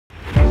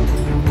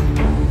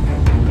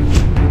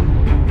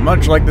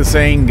Much like the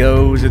saying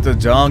goes, it's a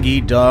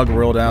dog-eat-dog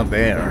world out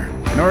there.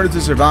 In order to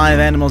survive,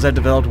 animals have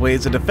developed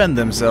ways to defend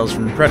themselves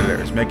from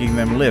predators, making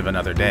them live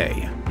another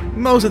day.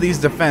 Most of these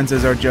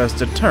defenses are just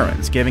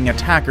deterrents, giving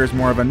attackers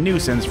more of a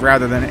nuisance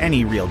rather than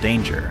any real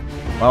danger,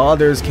 while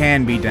others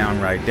can be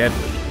downright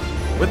deadly.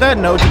 With that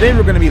note, today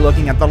we're going to be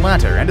looking at the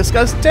latter and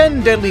discuss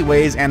 10 deadly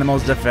ways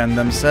animals defend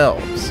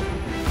themselves.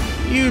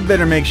 You'd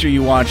better make sure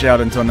you watch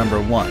out until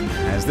number 1,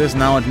 as this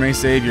knowledge may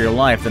save your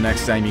life the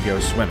next time you go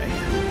swimming.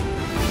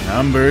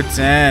 Number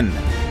 10.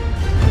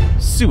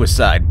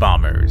 Suicide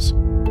bombers.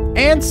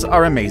 Ants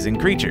are amazing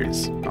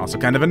creatures, also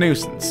kind of a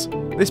nuisance.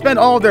 They spend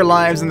all of their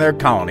lives in their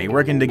colony,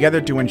 working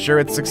together to ensure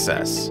its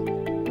success.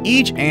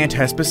 Each ant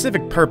has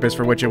specific purpose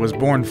for which it was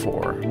born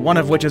for, one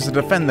of which is to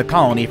defend the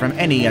colony from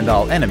any and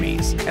all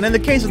enemies, and in the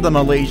case of the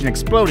Malaysian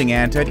exploding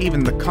ant, at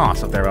even the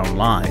cost of their own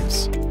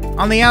lives.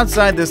 On the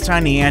outside, this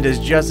tiny ant is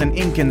just an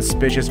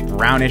inconspicuous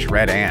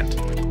brownish-red ant.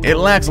 It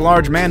lacks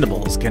large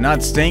mandibles,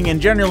 cannot sting, and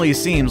generally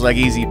seems like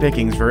easy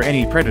pickings for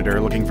any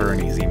predator looking for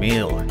an easy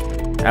meal.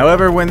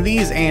 However, when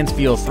these ants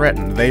feel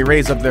threatened, they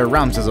raise up their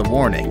rumps as a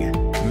warning.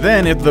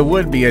 Then, if the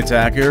would-be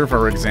attacker,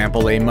 for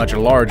example a much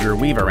larger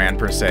weaver ant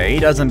per se,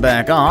 doesn't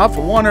back off,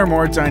 one or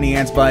more tiny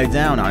ants bite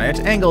down on it,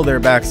 angle their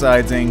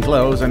backsides in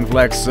close, and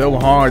flex so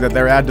hard that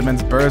their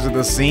abdomens burst at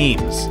the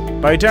seams.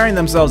 By tearing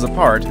themselves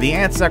apart, the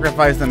ants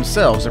sacrifice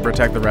themselves to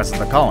protect the rest of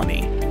the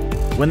colony.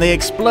 When they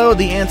explode,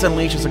 the ants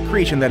unleash a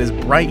secretion that is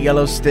bright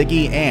yellow,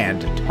 sticky,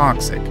 and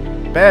toxic.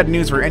 Bad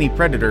news for any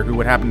predator who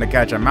would happen to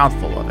catch a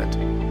mouthful of it.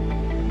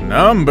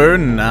 Number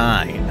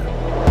 9.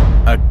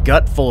 A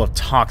gut full of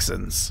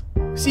toxins.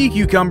 Sea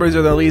cucumbers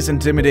are the least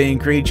intimidating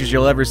creatures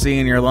you'll ever see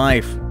in your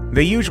life.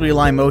 They usually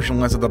lie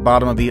motionless at the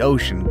bottom of the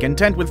ocean,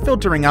 content with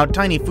filtering out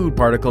tiny food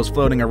particles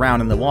floating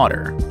around in the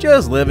water,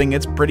 just living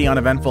its pretty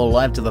uneventful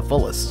life to the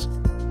fullest.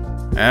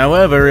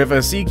 However, if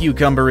a sea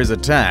cucumber is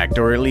attacked,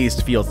 or at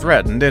least feel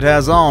threatened, it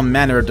has all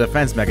manner of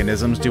defense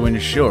mechanisms to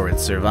ensure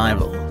its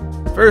survival.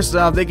 First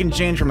off, they can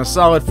change from a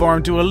solid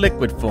form to a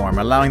liquid form,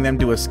 allowing them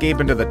to escape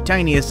into the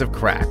tiniest of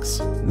cracks.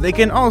 They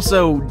can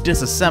also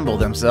disassemble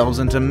themselves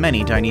into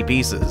many tiny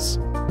pieces.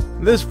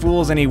 This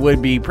fools any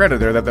would-be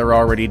predator that they're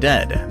already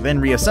dead, then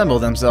reassemble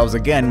themselves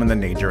again when the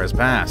danger has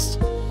passed.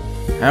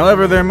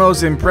 However, their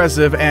most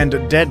impressive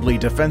and deadly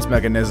defense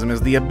mechanism is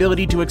the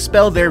ability to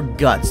expel their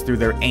guts through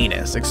their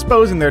anus,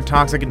 exposing their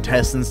toxic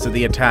intestines to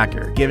the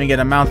attacker, giving it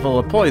a mouthful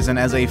of poison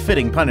as a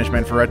fitting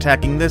punishment for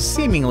attacking this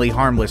seemingly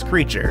harmless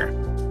creature.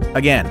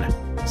 Again,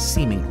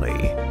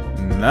 seemingly.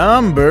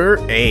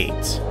 Number 8.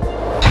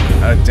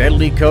 A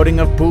deadly coating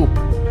of poop.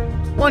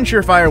 One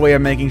surefire way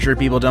of making sure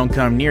people don't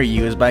come near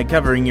you is by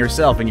covering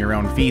yourself in your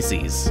own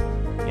feces.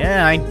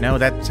 Yeah, I know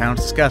that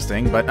sounds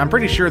disgusting, but I'm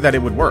pretty sure that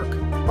it would work.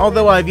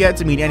 Although I've yet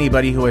to meet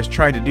anybody who has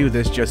tried to do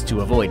this just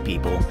to avoid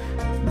people.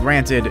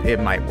 Granted,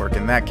 it might work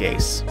in that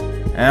case.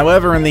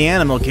 However, in the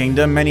animal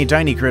kingdom, many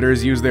tiny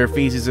critters use their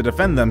feces to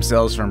defend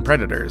themselves from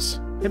predators.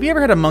 Have you ever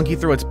had a monkey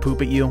throw its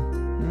poop at you?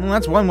 Well,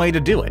 that's one way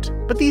to do it,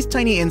 but these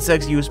tiny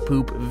insects use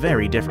poop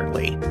very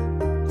differently.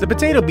 The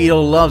potato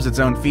beetle loves its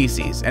own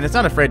feces, and it's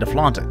not afraid to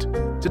flaunt it.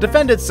 To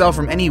defend itself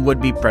from any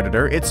would-be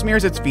predator, it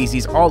smears its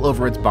feces all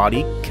over its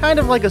body, kind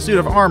of like a suit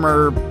of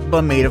armor,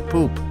 but made of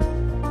poop.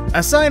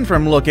 Aside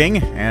from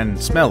looking,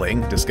 and smelling,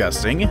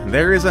 disgusting,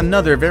 there is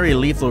another very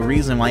lethal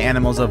reason why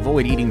animals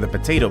avoid eating the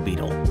potato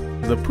beetle.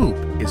 The poop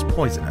is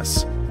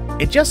poisonous.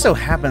 It just so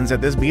happens that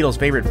this beetle's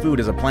favorite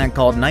food is a plant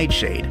called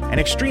nightshade, an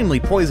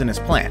extremely poisonous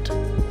plant.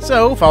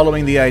 So,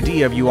 following the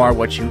idea of you are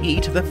what you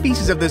eat, the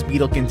feces of this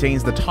beetle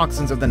contains the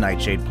toxins of the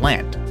nightshade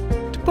plant.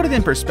 To put it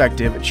in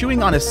perspective,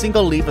 chewing on a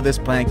single leaf of this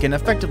plant can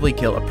effectively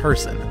kill a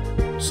person.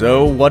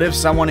 So, what if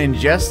someone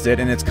ingests it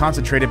in its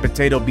concentrated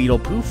potato beetle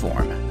poo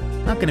form?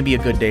 Not gonna be a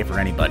good day for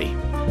anybody.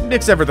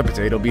 Except for the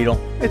potato beetle.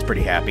 It's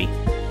pretty happy.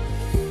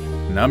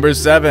 Number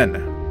 7.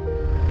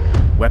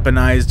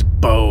 Weaponized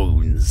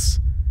bones.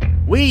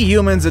 We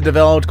humans have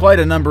developed quite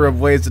a number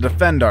of ways to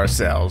defend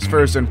ourselves.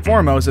 First and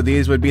foremost of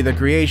these would be the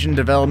creation,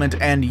 development,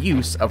 and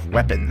use of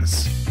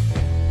weapons.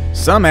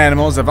 Some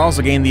animals have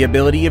also gained the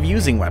ability of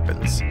using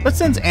weapons, but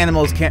since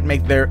animals can't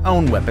make their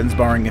own weapons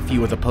barring a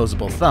few with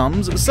opposable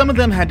thumbs, some of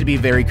them had to be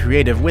very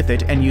creative with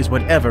it and use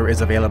whatever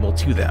is available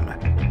to them.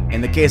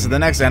 In the case of the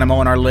next animal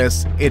on our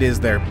list, it is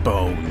their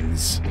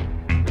bones.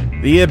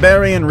 The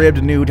Iberian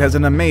ribbed newt has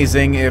an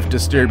amazing, if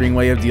disturbing,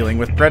 way of dealing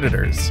with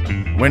predators.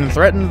 When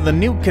threatened, the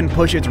newt can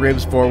push its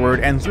ribs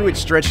forward and through its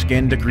stretched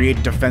skin to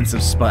create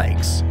defensive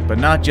spikes. But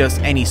not just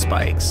any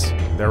spikes,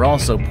 they're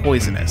also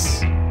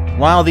poisonous.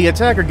 While the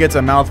attacker gets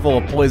a mouthful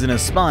of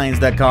poisonous spines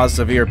that cause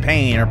severe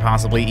pain or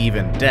possibly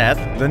even death,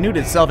 the newt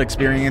itself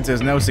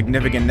experiences no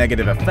significant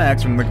negative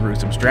effects from the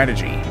gruesome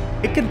strategy.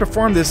 It can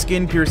perform this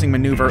skin-piercing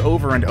maneuver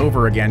over and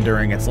over again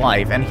during its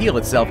life and heal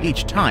itself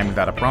each time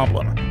without a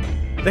problem.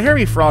 The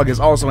hairy frog is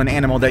also an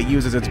animal that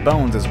uses its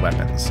bones as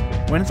weapons.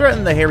 When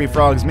threatened, the hairy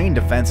frog's main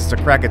defense is to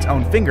crack its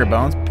own finger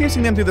bones,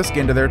 piercing them through the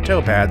skin to their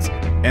toe pads,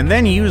 and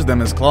then use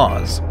them as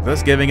claws,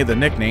 thus giving it the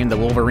nickname the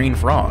Wolverine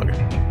Frog.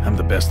 I'm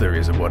the best there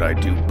is at what I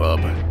do,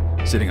 bub.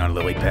 Sitting on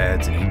lily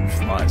pads and eating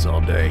flies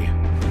all day.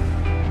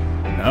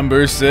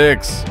 Number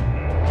 6.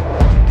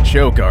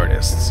 Choke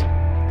artists.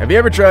 Have you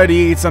ever tried to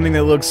eat something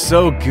that looks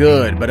so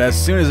good, but as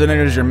soon as it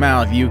enters your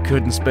mouth, you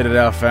couldn't spit it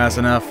out fast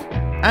enough?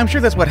 I'm sure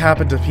that's what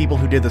happened to people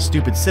who did the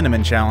stupid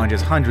cinnamon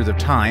challenges hundreds of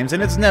times,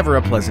 and it's never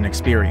a pleasant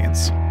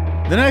experience.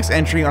 The next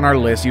entry on our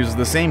list uses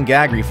the same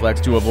gag reflex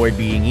to avoid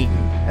being eaten,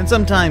 and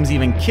sometimes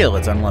even kill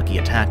its unlucky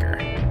attacker.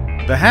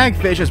 The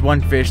hagfish is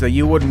one fish that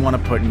you wouldn't want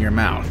to put in your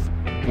mouth.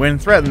 When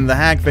threatened, the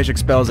hagfish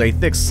expels a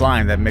thick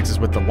slime that mixes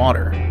with the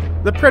water.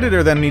 The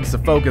predator then needs to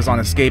focus on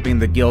escaping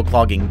the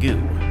gill-clogging goo.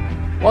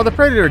 While the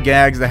predator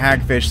gags, the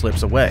hagfish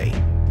slips away.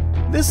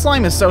 This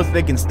slime is so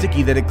thick and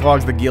sticky that it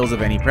clogs the gills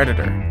of any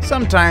predator,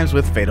 sometimes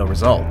with fatal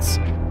results.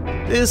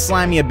 This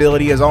slimy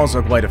ability is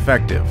also quite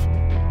effective.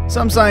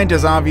 Some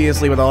scientists,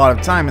 obviously with a lot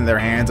of time in their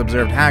hands,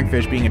 observed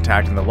hagfish being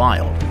attacked in the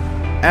wild.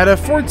 Out of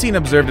 14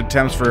 observed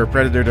attempts for a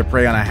predator to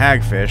prey on a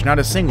hagfish, not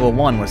a single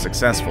one was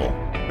successful.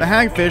 The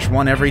hagfish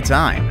won every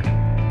time.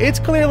 It's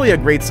clearly a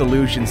great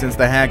solution since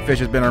the hagfish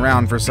has been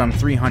around for some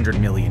 300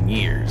 million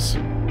years.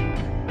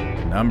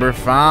 Number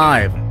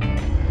 5.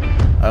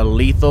 A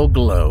lethal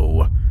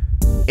glow.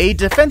 A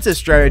defensive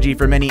strategy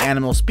for many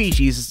animal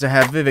species is to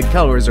have vivid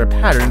colors or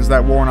patterns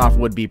that warn off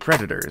would-be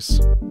predators.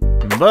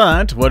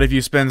 But what if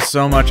you spend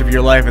so much of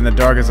your life in the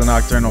dark as a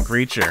nocturnal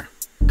creature?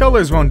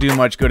 Colors won't do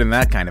much good in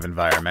that kind of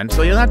environment,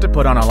 so you'll have to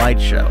put on a light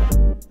show.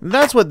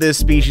 That's what this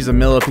species of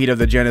millipede of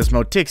the genus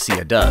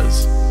Motixia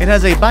does. It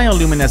has a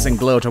bioluminescent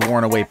glow to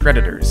warn away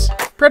predators.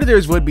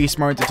 Predators would be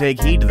smart to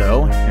take heed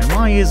though, and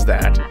why is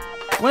that?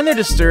 When they're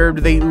disturbed,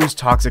 they ooze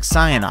toxic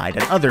cyanide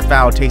and other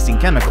foul-tasting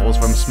chemicals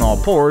from small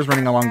pores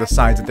running along the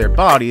sides of their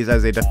bodies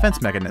as a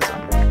defense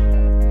mechanism.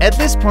 At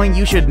this point,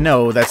 you should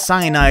know that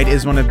cyanide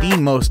is one of the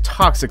most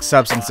toxic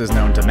substances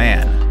known to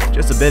man.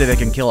 Just a bit of it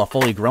can kill a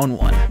fully grown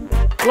one.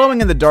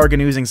 Glowing in the dark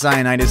and oozing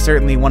cyanide is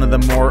certainly one of the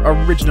more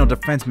original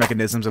defense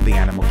mechanisms of the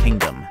animal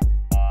kingdom.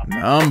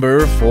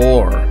 Number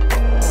 4.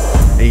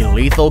 A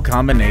lethal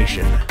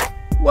combination.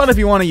 What if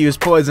you want to use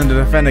poison to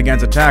defend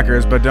against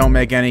attackers but don't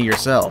make any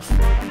yourself?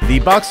 The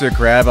boxer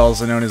crab,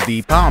 also known as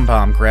the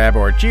pom-pom crab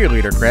or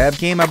cheerleader crab,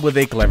 came up with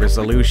a clever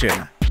solution.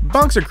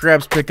 Boxer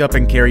crabs pick up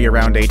and carry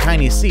around a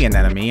tiny sea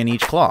anemone in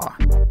each claw.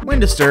 When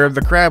disturbed,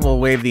 the crab will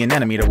wave the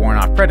anemone to warn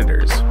off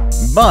predators.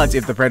 But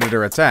if the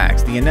predator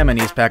attacks, the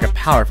anemones pack a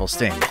powerful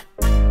sting.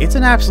 It's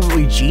an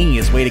absolutely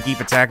genius way to keep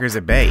attackers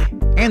at bay,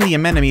 and the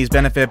anemones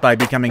benefit by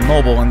becoming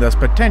mobile and thus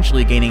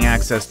potentially gaining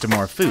access to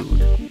more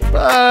food.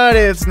 But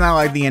it's not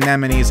like the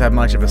anemones have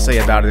much of a say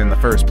about it in the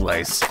first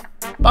place.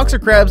 Boxer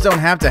crabs don't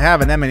have to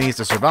have anemones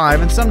to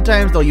survive, and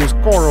sometimes they'll use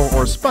coral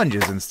or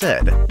sponges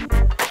instead.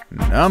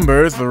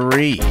 Number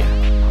 3.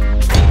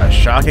 A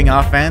shocking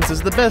offense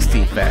is the best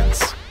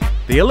defense.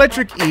 The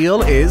electric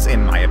eel is,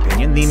 in my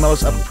opinion, the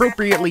most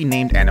appropriately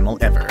named animal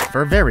ever,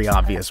 for very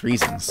obvious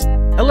reasons.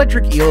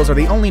 Electric eels are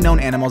the only known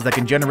animals that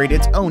can generate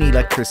its own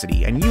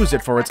electricity and use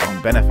it for its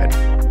own benefit.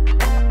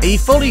 A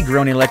fully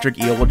grown electric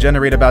eel will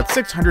generate about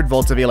 600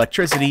 volts of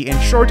electricity in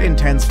short,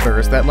 intense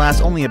bursts that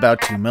last only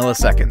about 2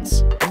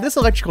 milliseconds. This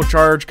electrical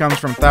charge comes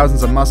from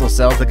thousands of muscle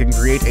cells that can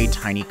create a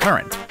tiny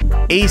current.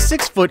 A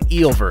 6-foot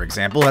eel, for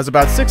example, has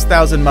about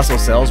 6,000 muscle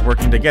cells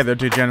working together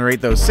to generate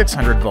those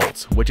 600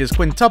 volts, which is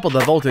quintuple the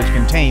voltage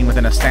contained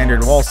within a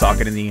standard wall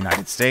socket in the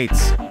United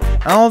States.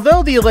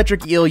 Although the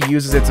electric eel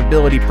uses its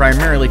ability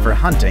primarily for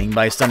hunting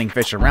by stunning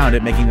fish around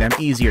it, making them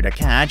easier to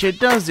catch, it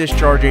does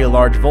discharge a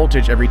large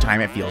voltage every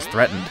time it feels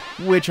threatened,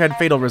 which had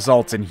fatal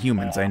results in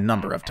humans a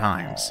number of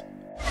times.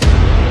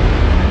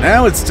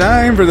 Now it's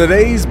time for the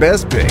day's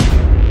best pick.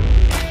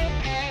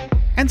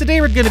 And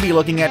today we're going to be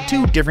looking at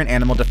 2 different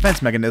animal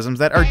defense mechanisms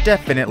that are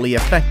definitely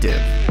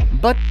effective.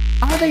 But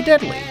are they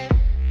deadly?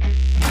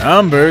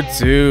 Number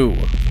 2.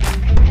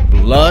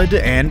 Blood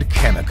and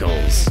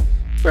chemicals.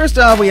 First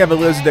off, we have a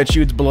lizard that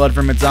shoots blood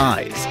from its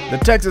eyes. The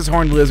Texas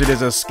horned lizard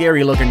is a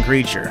scary-looking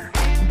creature.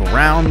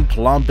 Brown,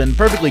 plump, and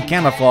perfectly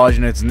camouflaged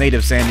in its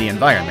native sandy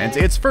environment,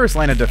 its first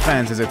line of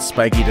defense is its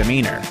spiky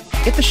demeanor.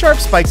 If the sharp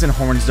spikes and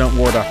horns don't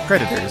ward off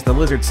predators, the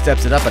lizard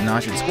steps it up a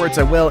notch and squirts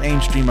a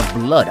well-aimed stream of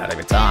blood out of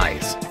its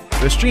eyes.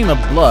 The stream of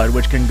blood,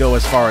 which can go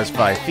as far as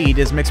 5 feet,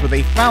 is mixed with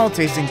a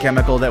foul-tasting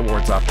chemical that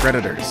wards off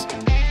predators.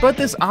 But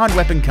this odd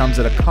weapon comes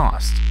at a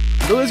cost.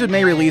 The lizard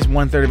may release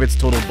 1/3 of its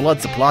total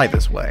blood supply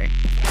this way.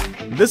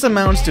 This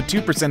amounts to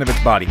 2% of its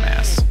body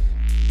mass.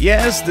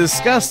 Yes,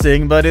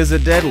 disgusting, but is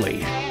it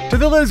deadly? To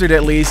the lizard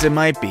at least, it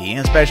might be,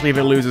 especially if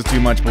it loses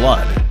too much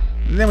blood.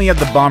 Then we have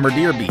the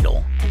bombardier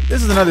beetle.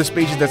 This is another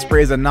species that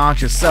sprays a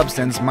noxious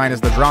substance minus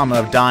the drama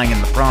of dying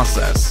in the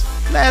process.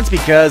 That's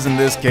because, in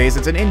this case,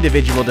 it's an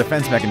individual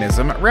defense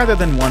mechanism rather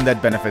than one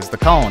that benefits the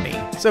colony,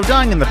 so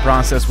dying in the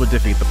process would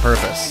defeat the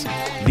purpose.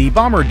 The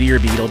bombardier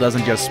beetle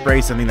doesn't just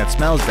spray something that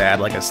smells bad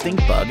like a stink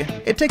bug,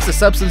 it takes the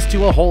substance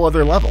to a whole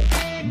other level.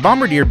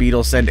 Bombardier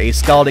beetles send a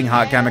scalding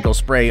hot chemical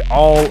spray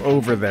all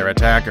over their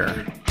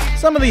attacker.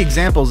 Some of the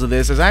examples of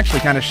this is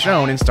actually kind of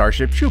shown in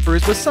Starship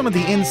Troopers with some of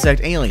the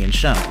insect aliens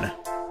shown.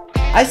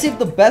 I saved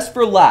the best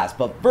for last,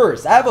 but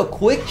first, I have a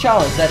quick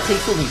challenge that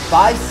takes only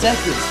 5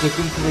 seconds to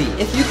complete.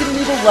 If you can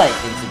leave a like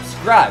and subscribe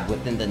subscribe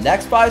within the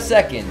next 5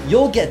 seconds,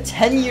 you'll get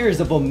 10 years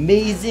of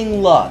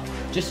amazing luck.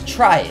 Just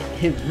try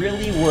it. It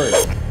really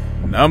works.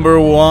 Number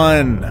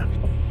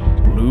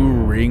 1. Blue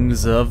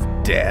Rings of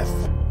Death.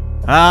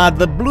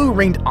 The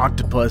blue-ringed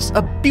octopus,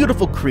 a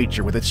beautiful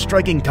creature with its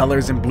striking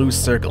colors and blue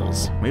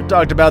circles. We've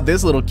talked about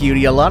this little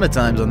cutie a lot of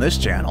times on this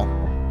channel.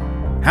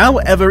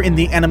 However, in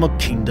the animal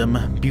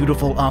kingdom,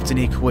 beautiful often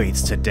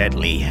equates to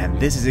deadly, and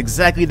this is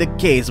exactly the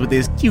case with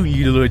this cute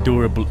little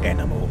adorable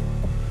animal,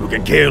 who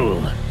can kill.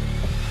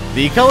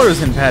 The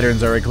colors and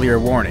patterns are a clear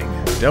warning.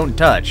 Don't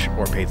touch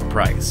or pay the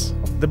price.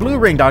 The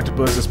blue-ringed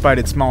octopus, despite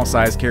its small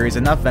size, carries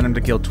enough venom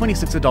to kill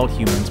 26 adult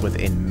humans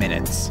within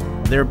minutes.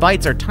 Their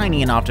bites are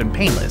tiny and often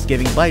painless,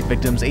 giving bite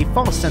victims a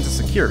false sense of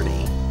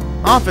security.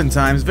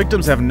 Oftentimes,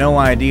 victims have no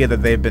idea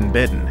that they've been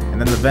bitten,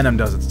 and then the venom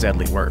does its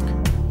deadly work.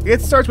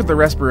 It starts with the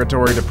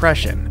respiratory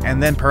depression,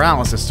 and then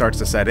paralysis starts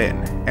to set in,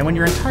 and when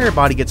your entire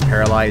body gets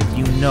paralyzed,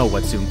 you know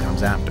what soon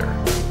comes after.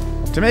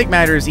 To make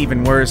matters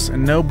even worse,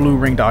 no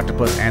blue-ringed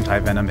octopus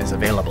anti-venom is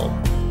available.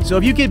 So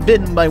if you get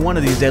bitten by one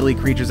of these deadly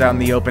creatures out in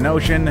the open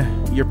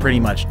ocean, you're pretty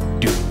much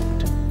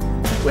doomed.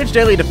 Which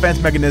deadly defense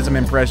mechanism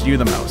impressed you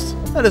the most?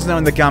 Let us know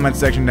in the comments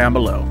section down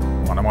below.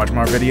 Want to watch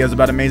more videos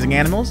about amazing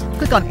animals?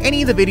 Click on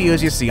any of the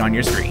videos you see on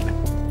your screen.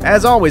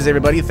 As always,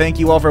 everybody, thank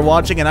you all for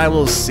watching, and I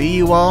will see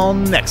you all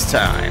next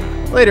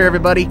time. Later,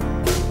 everybody.